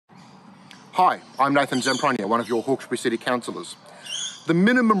Hi, I'm Nathan Zampronia, one of your Hawkesbury City Councillors. The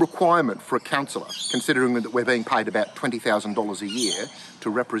minimum requirement for a councillor, considering that we're being paid about $20,000 a year to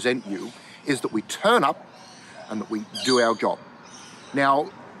represent you, is that we turn up and that we do our job. Now,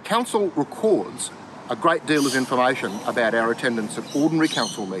 Council records a great deal of information about our attendance at ordinary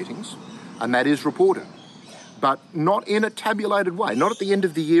council meetings, and that is reported, but not in a tabulated way, not at the end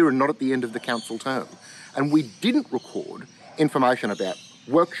of the year and not at the end of the council term. And we didn't record information about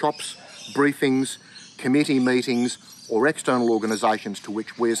workshops, briefings, committee meetings or external organisations to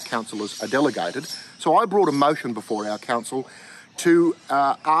which we as councillors are delegated. So I brought a motion before our council to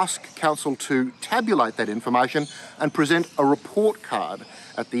ask council to tabulate that information and present a report card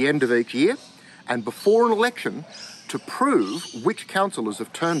at the end of each year and before an election to prove which councillors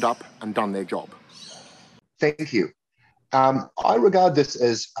have turned up and done their job. Thank you. I regard this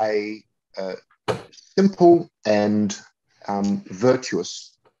as a simple and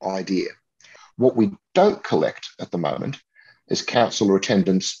virtuous idea. What we don't collect at the moment is councillor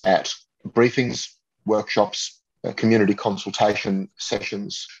attendance at briefings, workshops, community consultation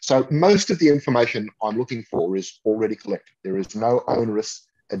sessions. So most of the information I'm looking for is already collected. There is no onerous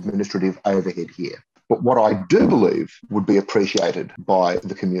administrative overhead here. But what I do believe would be appreciated by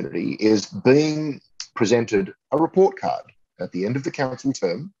the community is being presented a report card at the end of the council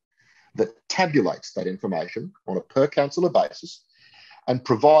term that tabulates that information on a per councillor basis and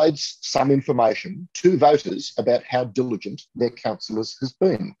provides some information to voters about how diligent their councillors has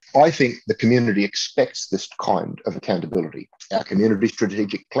been. I think the community expects this kind of accountability. Our community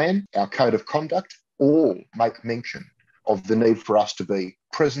strategic plan, our code of conduct, all make mention of the need for us to be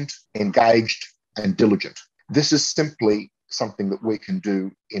present, engaged, and diligent. This is simply something that we can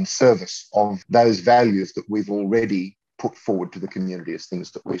do in service of those values that we've already put forward to the community as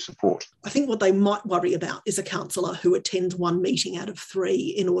things that we support. I think what they might worry about is a councillor who attends one meeting out of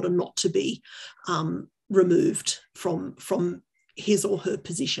three in order not to be removed from his or her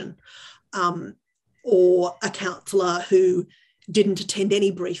position, or a councillor who didn't attend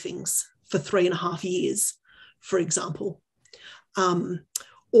any briefings for 3.5 years, for example,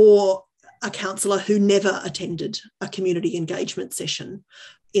 or a councillor who never attended a community engagement session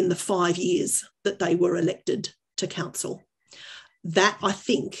in the 5 years that they were elected to council. That, I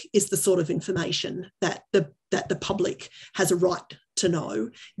think, is the sort of information that the public has a right to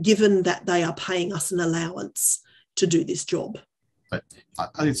know, given that they are paying us an allowance to do this job. But I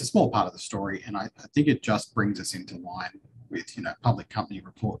think it's a small part of the story, and I think it just brings us into line with, public company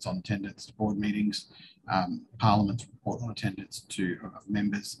reports on attendance to board meetings, Parliament's report on attendance to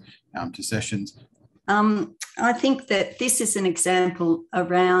members to sessions. I think that this is an example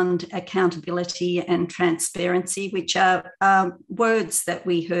around accountability and transparency, which are words that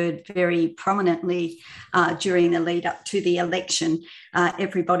we heard very prominently during the lead up to the election.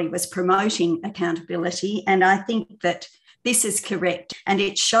 Everybody was promoting accountability, and I think that this is correct, and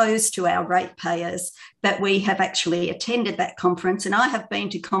it shows to our ratepayers that we have actually attended that conference. And I have been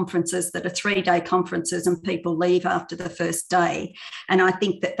to conferences that are 3-day conferences and people leave after the first day. And I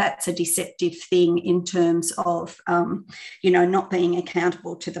think that that's a deceptive thing in terms of, not being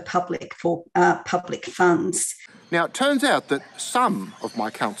accountable to the public for public funds. Now, it turns out that some of my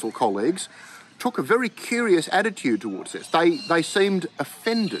council colleagues took a very curious attitude towards this. They seemed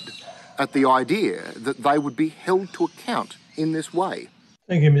offended at the idea that they would be held to account in this way.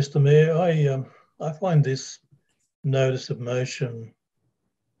 Thank you, Mr. Mayor. I find this notice of motion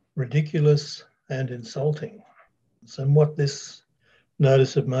ridiculous and insulting. And what this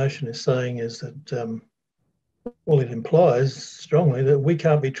notice of motion is saying is that, it implies strongly that we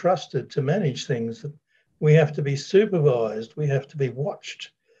can't be trusted to manage things. That we have to be supervised, we have to be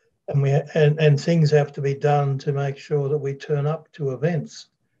watched, and things have to be done to make sure that we turn up to events.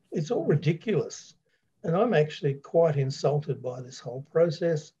 It's all ridiculous. And I'm actually quite insulted by this whole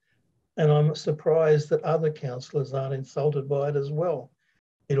process. And I'm surprised that other councillors aren't insulted by it as well.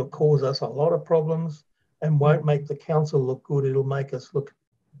 It'll cause us a lot of problems and won't make the council look good. It'll make us look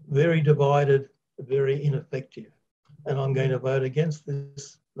very divided, very ineffective. And I'm going to vote against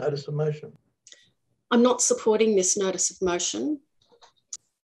this notice of motion. I'm not supporting this notice of motion.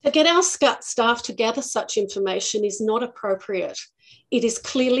 To get our staff to gather such information is not appropriate. It is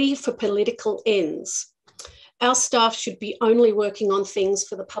clearly for political ends. Our staff should be only working on things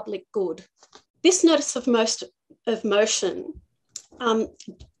for the public good. This notice of motion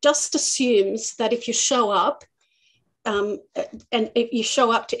just assumes that if you show up, and if you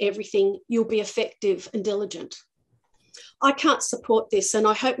show up to everything, you'll be effective and diligent. I can't support this, and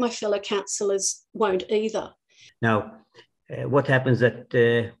I hope my fellow councillors won't either. Now, what happens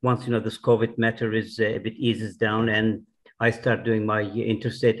that once this COVID matter is a bit eases down, and I start doing my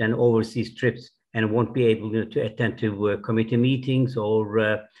interstate and overseas trips and won't be able to attend to committee meetings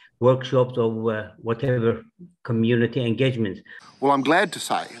or workshops or whatever community engagement. Well, I'm glad to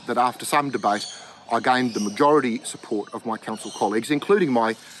say that after some debate, I gained the majority support of my council colleagues, including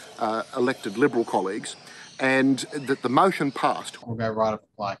my elected Liberal colleagues, and that the motion passed. We'll go right up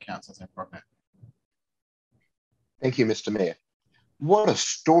to Councillors in progress. Thank you, Mr. Mayor. What a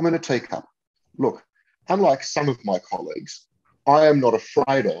storm in a teacup. Look, unlike some of my colleagues, I am not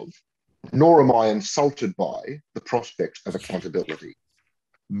afraid of, nor am I insulted by, the prospect of accountability.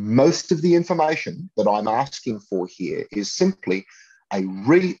 Most of the information that I'm asking for here is simply a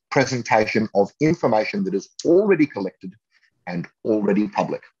re-presentation of information that is already collected and already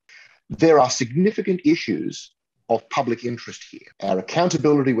public. There are significant issues of public interest here. Our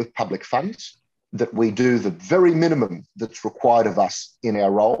accountability with public funds, that we do the very minimum that's required of us in our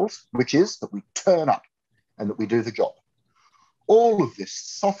roles, which is that we turn up and that we do the job. All of this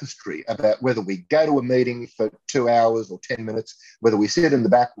sophistry about whether we go to a meeting for 2 hours or 10 minutes, whether we sit in the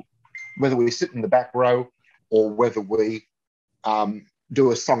back row, or whether we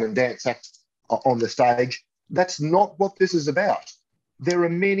do a song and dance act on the stage, that's not what this is about. There are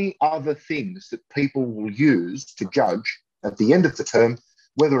many other things that people will use to judge at the end of the term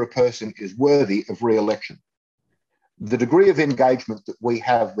whether a person is worthy of re-election. The degree of engagement that we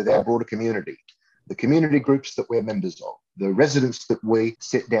have with our broader community, the community groups that we're members of, the residents that we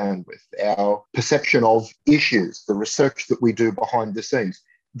sit down with, our perception of issues, the research that we do behind the scenes,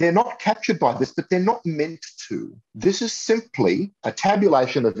 they're not captured by this, but they're not meant to. This is simply a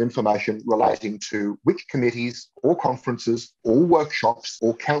tabulation of information relating to which committees or conferences or workshops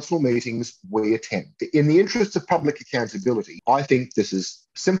or council meetings we attend. In the interest of public accountability, I think this is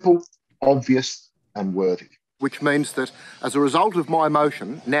simple, obvious, and worthy. Which means that as a result of my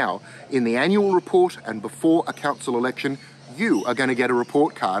motion, now in the annual report and before a council election, you are going to get a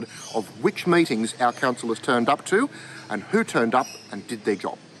report card of which meetings our councillors turned up to and who turned up and did their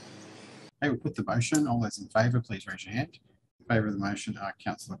job. Okay, we'll put the motion. All those in favour, please raise your hand. In favour of the motion are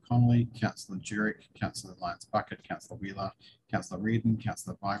Councillor Connolly, Councillor Jurek, Councillor Lyons-Bucket, Councillor Wheeler, Councillor Reardon,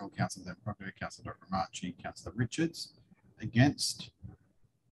 Councillor Weigel, Councillor Zemproglu, Councillor Dr. Marchi, Councillor Richards. Against,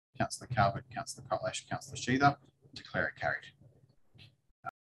 Councillor Calvert, Councillor Kotlash, Councillor Sheether. Declare it carried.